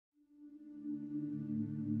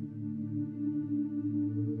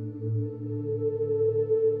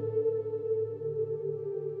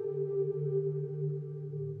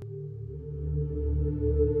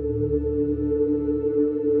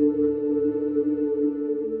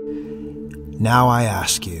Now I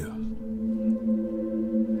ask you,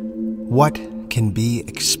 what can be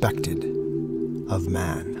expected of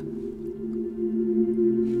man?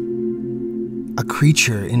 A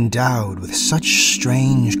creature endowed with such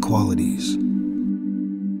strange qualities.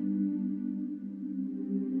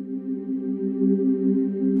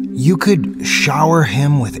 You could shower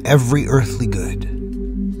him with every earthly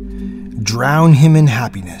good, drown him in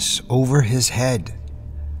happiness over his head,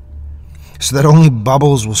 so that only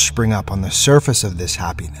bubbles will spring up on the surface of this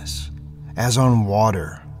happiness, as on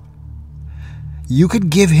water. You could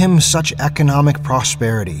give him such economic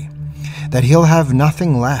prosperity that he'll have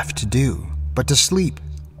nothing left to do but to sleep,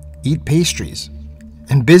 eat pastries,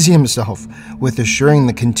 and busy himself with assuring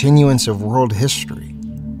the continuance of world history.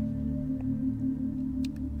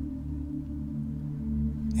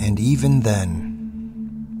 And even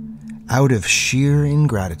then, out of sheer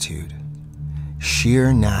ingratitude,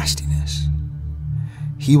 sheer nastiness,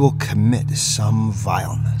 he will commit some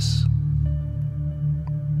vileness.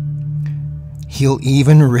 He'll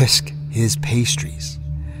even risk his pastries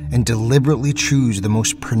and deliberately choose the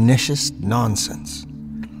most pernicious nonsense,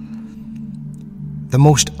 the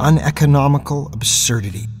most uneconomical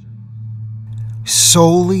absurdity,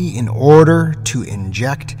 solely in order to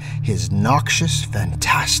inject his noxious,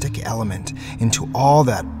 fantastic element into all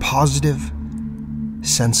that positive,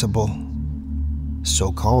 sensible,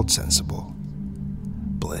 so-called sensible,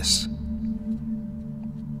 bliss.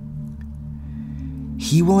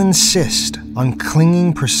 He will insist on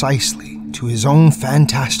clinging precisely to his own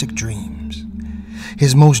fantastic dreams,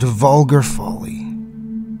 his most vulgar folly,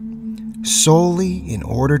 solely in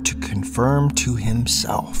order to confirm to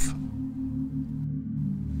himself,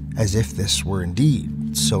 as if this were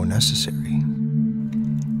indeed so necessary,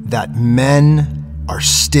 that men are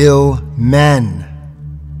still men,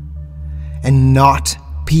 and not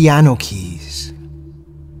piano keys,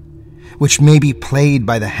 which may be played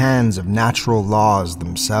by the hands of natural laws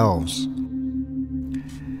themselves,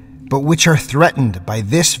 but which are threatened by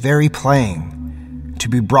this very playing to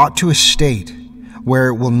be brought to a state where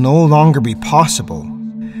it will no longer be possible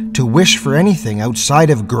to wish for anything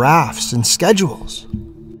outside of graphs and schedules.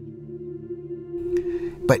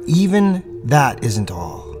 But even that isn't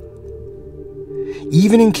all.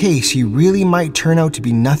 Even in case he really might turn out to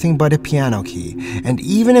be nothing but a piano key, and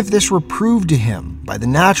even if this were proved to him by the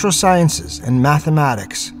natural sciences and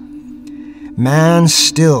mathematics, man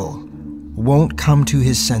still won't come to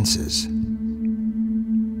his senses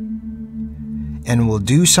and will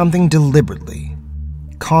do something deliberately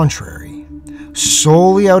contrary,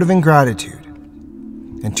 solely out of ingratitude,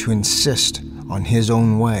 and to insist on his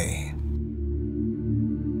own way.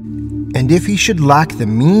 And if he should lack the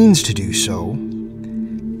means to do so,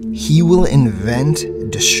 he will invent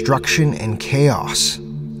destruction and chaos.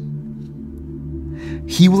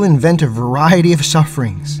 He will invent a variety of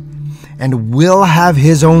sufferings and will have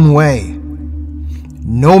his own way,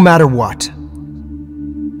 no matter what.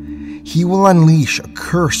 He will unleash a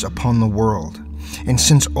curse upon the world, and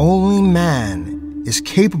since only man is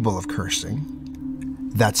capable of cursing,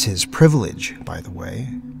 that's his privilege, by the way,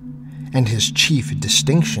 and his chief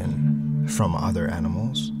distinction from other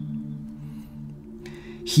animals,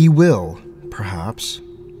 he will, perhaps,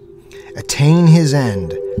 attain his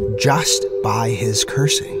end just by his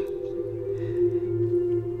cursing.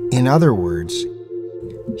 In other words,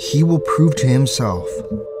 he will prove to himself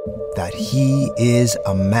that he is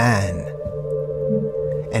a man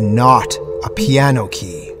and not a piano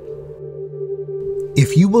key.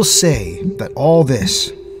 If you will say that all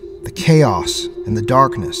this, the chaos and the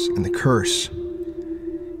darkness and the curse,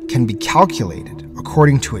 can be calculated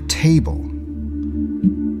according to a table,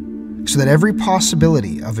 so that every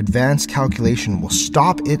possibility of advanced calculation will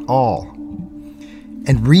stop it all,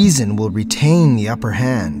 and reason will retain the upper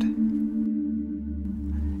hand,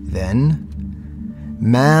 then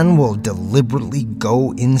man will deliberately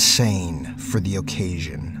go insane for the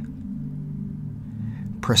occasion,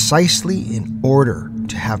 precisely in order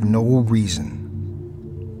to have no reason,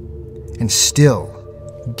 and still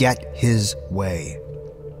get his way.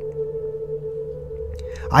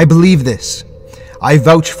 I believe this. I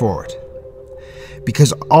vouch for it,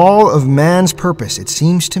 because all of man's purpose, it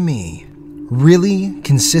seems to me, really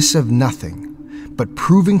consists of nothing but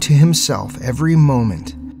proving to himself every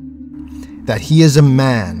moment that he is a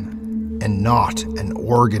man and not an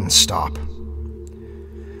organ stop,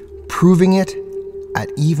 proving it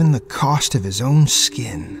at even the cost of his own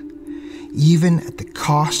skin, even at the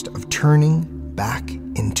cost of turning back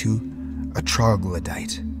into a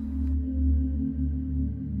troglodyte.